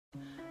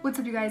What's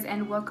up you guys,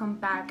 and welcome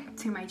back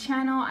to my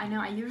channel. I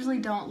know I usually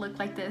don't look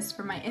like this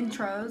for my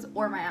intros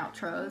or my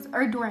outros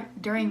or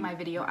during my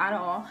video at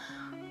all,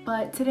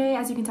 but today,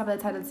 as you can tell by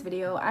the title of this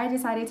video, I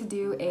decided to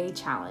do a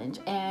challenge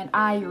and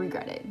I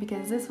regret it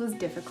because this was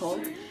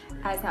difficult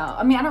as hell.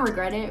 I mean, I don't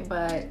regret it,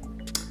 but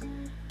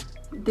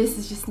this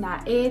is just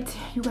not it.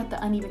 You got the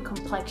uneven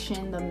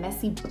complexion, the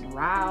messy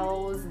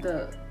brows,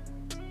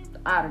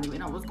 I don't even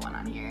know what's going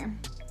on here.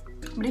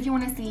 But if you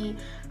want to see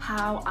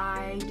how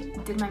I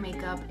did my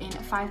makeup in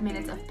 5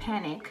 minutes of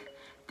panic,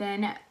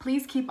 then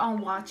please keep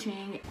on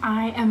watching.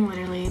 I am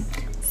literally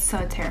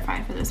so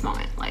terrified for this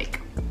moment, like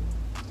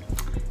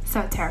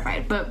so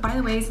terrified. But by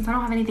the way, since I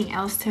don't have anything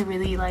else to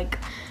really like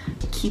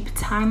keep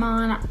time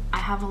on, I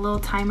have a little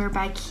timer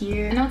back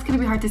here. I know it's gonna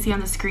be hard to see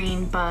on the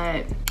screen,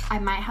 but I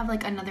might have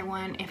like another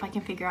one if I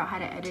can figure out how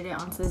to edit it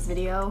onto this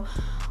video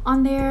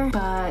on there.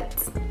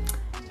 But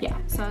yeah,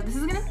 so this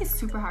is gonna be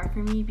super hard for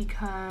me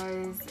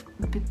because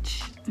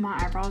bitch, my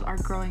eyebrows are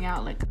growing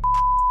out like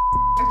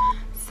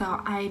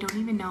so I don't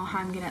even know how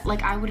I'm gonna,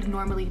 like, I would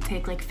normally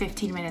take like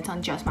 15 minutes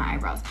on just my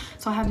eyebrows,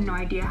 so I have no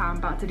idea how I'm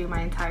about to do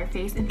my entire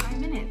face in 5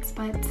 minutes,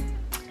 but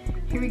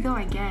here we go,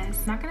 I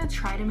guess. I'm not gonna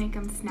try to make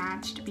them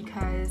snatched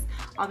because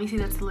obviously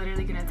that's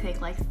literally gonna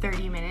take like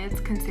 30 minutes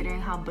considering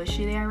how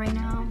bushy they are right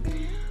now,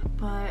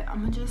 but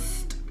I'm gonna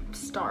just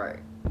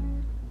start.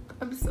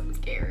 I'm so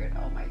scared.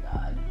 Oh my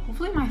god.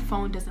 Hopefully my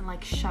phone doesn't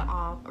like shut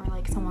off or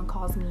like someone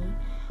calls me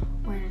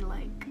or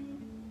like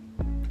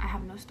I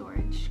have no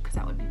storage, because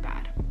that would be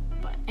bad.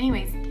 But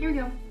anyways, here we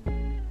go.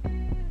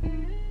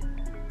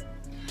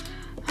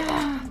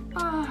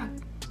 Fuck.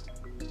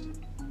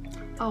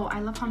 Oh, I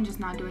love how I'm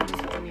just not doing this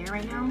with the mirror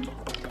right now.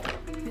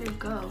 Way to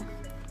go.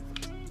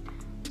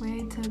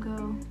 Way to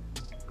go.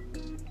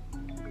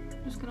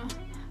 I'm just gonna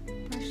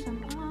brush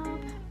them up.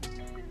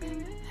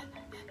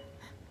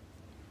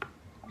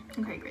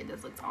 Okay, great,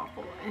 this looks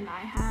awful. And I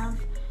have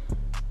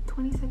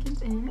 20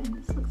 seconds in and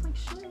this looks like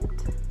shit.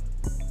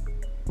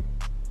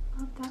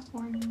 Love that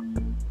for me.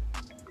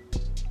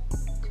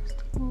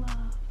 Just love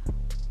that for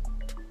me.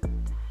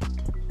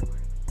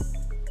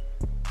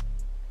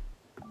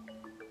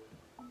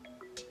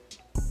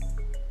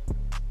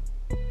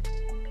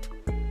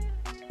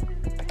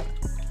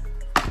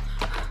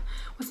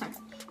 What's next?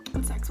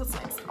 What's next? What's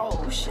next?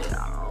 Oh shit,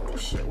 oh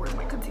shit, where's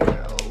my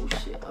concealer? Oh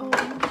shit, oh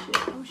shit,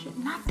 oh shit.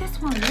 Not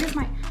this one, where's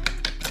my...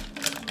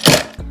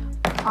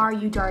 Are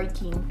you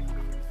joking?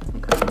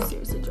 Like, are you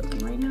seriously joking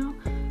right now?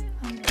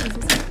 Like, is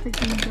this a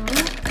freaking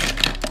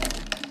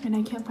joke? And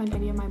I can't find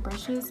any of my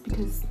brushes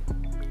because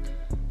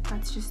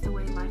that's just the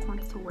way life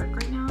wants to work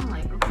right now.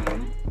 Like, okay.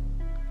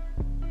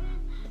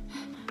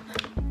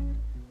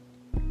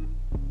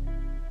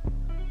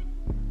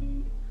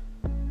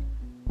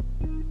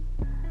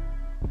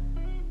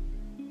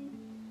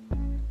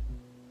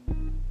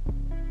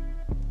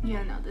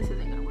 Yeah, no, this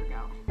isn't gonna work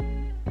out.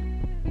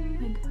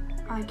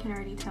 I can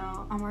already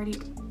tell. I'm already,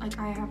 like,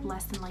 I have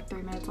less than like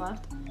 3 minutes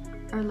left,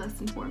 or less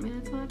than 4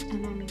 minutes left,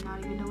 and I'm not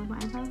even done with my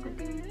eyebrows. Like,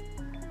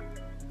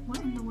 what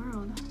in the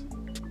world?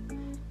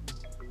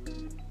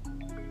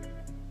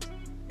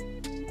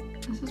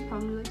 This is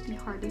probably like the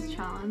hardest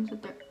challenge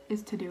that there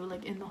is to do,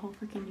 like, in the whole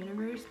freaking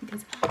universe,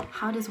 because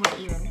how does one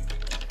even,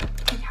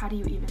 like, how do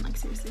you even, like,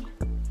 seriously?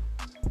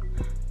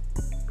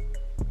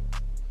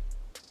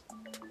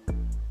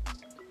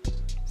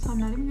 So I'm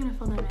not even gonna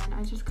fill them in.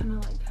 I just kind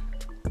of like,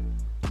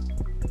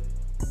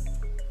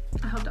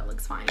 I hope that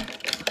looks fine.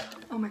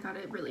 Oh my god,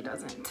 it really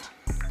doesn't.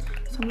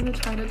 So I'm gonna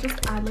try to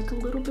just add like a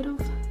little bit of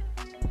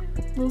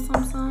little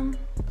some.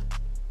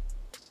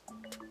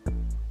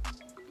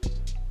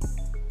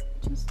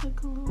 Just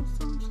like a little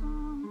some.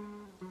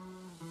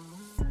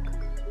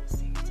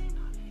 Seriously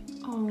not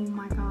it. Oh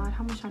my god,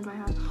 how much time do I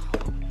have?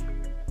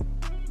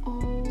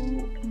 Oh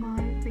my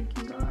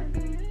freaking god.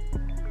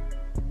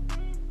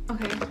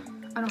 Okay,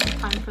 I don't have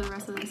time for the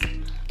rest of this.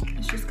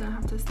 It's just gonna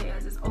have to stay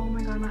as is. Oh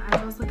my god, my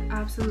eyebrows look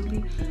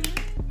absolutely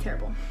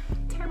terrible.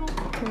 Terrible,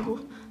 terrible,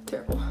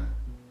 terrible.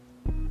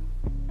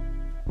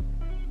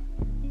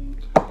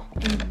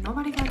 And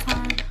nobody got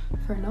time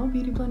for no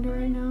beauty blender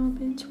right now,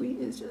 bitch. We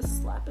is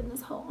just slapping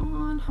this hoe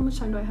on. How much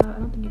time do I have? I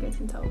don't think you guys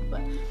can tell,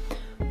 but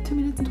 2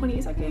 minutes and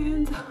 28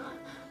 seconds.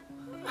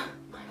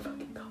 My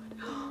fucking god.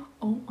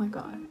 Oh my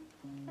god.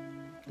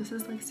 This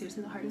is like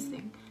seriously the hardest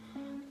thing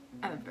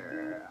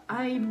ever.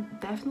 I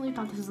definitely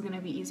thought this was gonna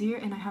be easier,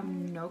 and I have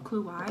no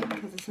clue why,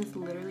 because this is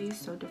literally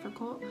so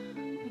difficult.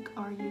 Like,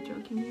 are you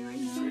joking me right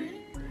now?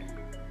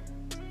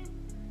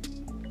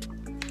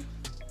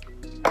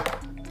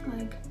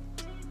 Like,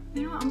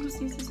 you know what, I'm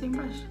just using the same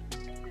brush.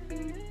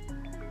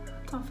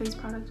 It's all face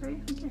product,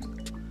 right? Who cares? Who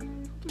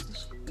gives a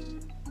shit?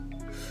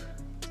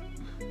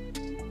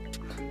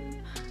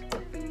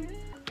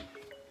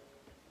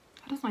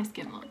 How does my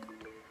skin look?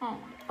 Oh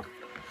my god.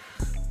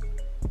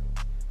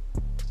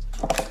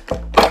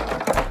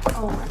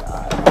 Oh my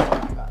god, oh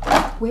my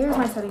god. Where's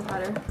my setting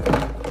powder?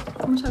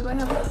 How much time do I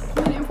have?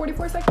 1 minute and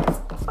 44 seconds.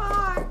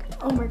 Fuck.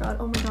 Oh my god,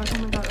 oh my god, oh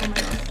my god, oh my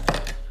god.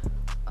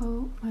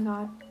 Oh my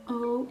god.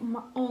 Oh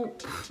my, oh,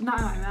 not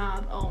in my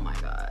mouth. Oh my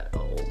god,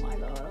 oh my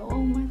god,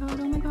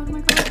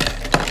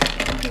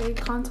 Okay,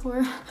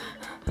 contour.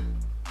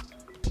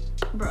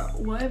 Bro,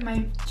 what?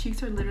 My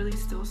cheeks are literally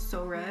still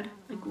so red.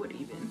 Like, what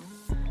even?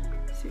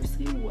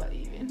 Seriously, what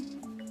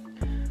even?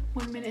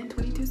 1 minute and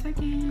 22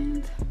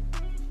 seconds.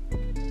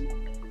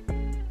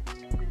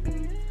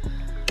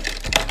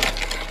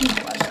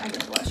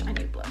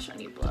 I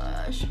need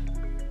blush.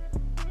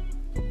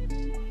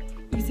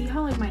 You see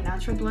how like my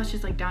natural blush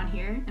is like down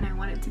here and I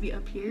want it to be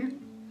up here?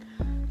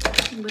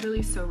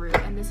 Literally so rude.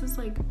 And this is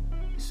like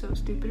so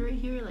stupid right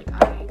here. Like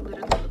I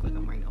literally look like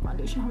I'm wearing no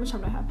foundation. How much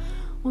time do I have?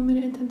 1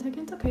 minute and 10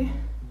 seconds. Okay.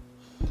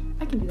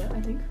 I can do that,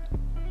 I think.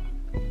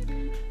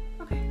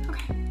 Okay.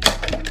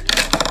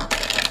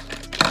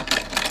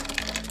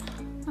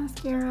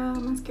 Mascara.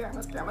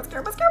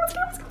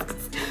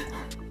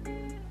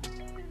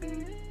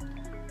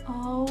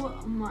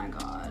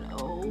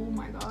 Oh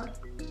my god.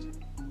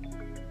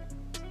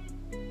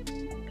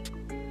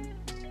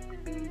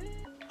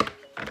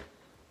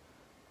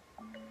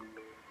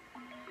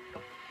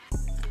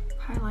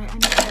 Highlight. I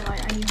need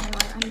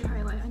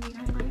highlight.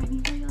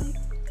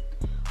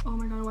 Oh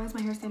my god, why is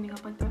my hair standing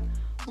up like that?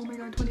 Oh my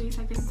god, 28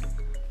 seconds.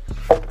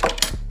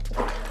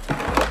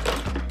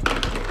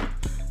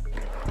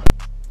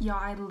 Y'all,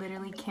 I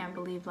literally can't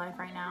believe life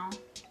right now.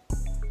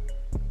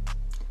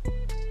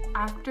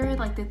 After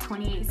like the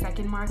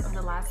 28-second mark of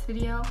the last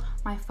video,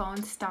 my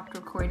phone stopped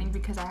recording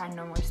because I had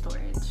no more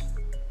storage.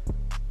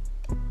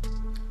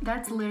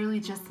 That's literally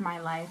just my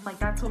life. Like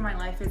that's what my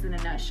life is in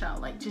a nutshell.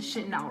 Like just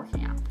shit not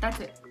working out. That's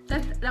it.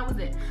 That was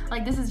it.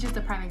 Like this is just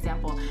a prime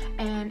example.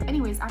 And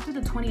anyways, after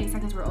the 28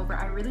 seconds were over,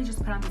 I really just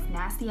put on this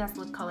nasty ass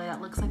lip color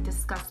that looks like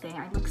disgusting.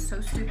 I look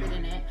so stupid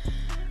in it.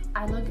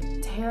 I look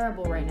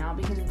terrible right now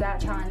because that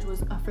challenge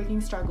was a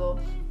freaking struggle.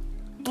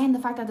 And the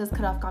fact that this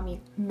cutoff got me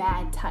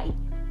mad tight.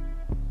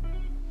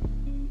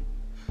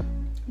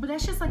 But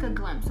that's just like a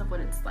glimpse of what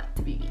it's like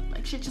to be me.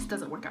 Like shit just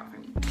doesn't work out for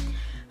me.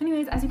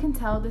 Anyways, as you can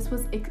tell, this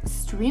was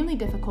extremely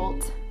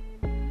difficult.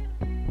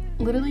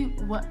 Literally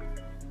what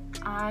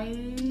I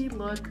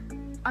look,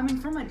 I mean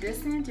from a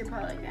distance you're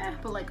probably like eh,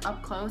 but like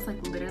up close,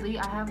 like literally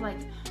I have like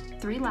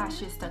 3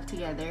 lashes stuck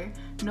together,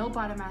 no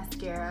bottom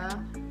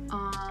mascara.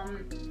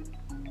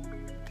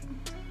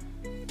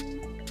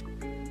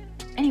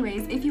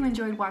 Anyways, if you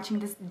enjoyed watching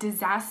this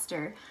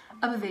disaster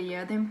of a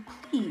video, then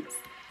please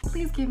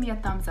give me a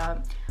thumbs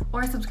up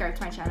or subscribe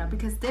to my channel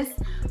because this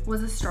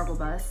was a struggle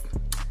bus.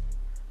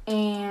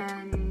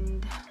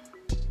 And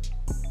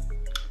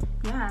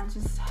yeah,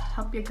 just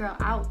help your girl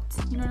out,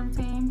 you know what I'm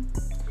saying?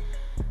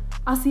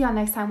 I'll see y'all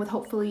next time with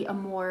hopefully a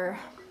more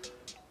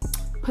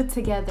put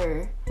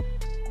together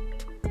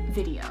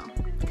video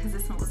because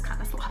this one was kind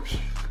of sloppy.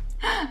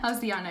 I'll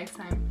see y'all next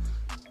time.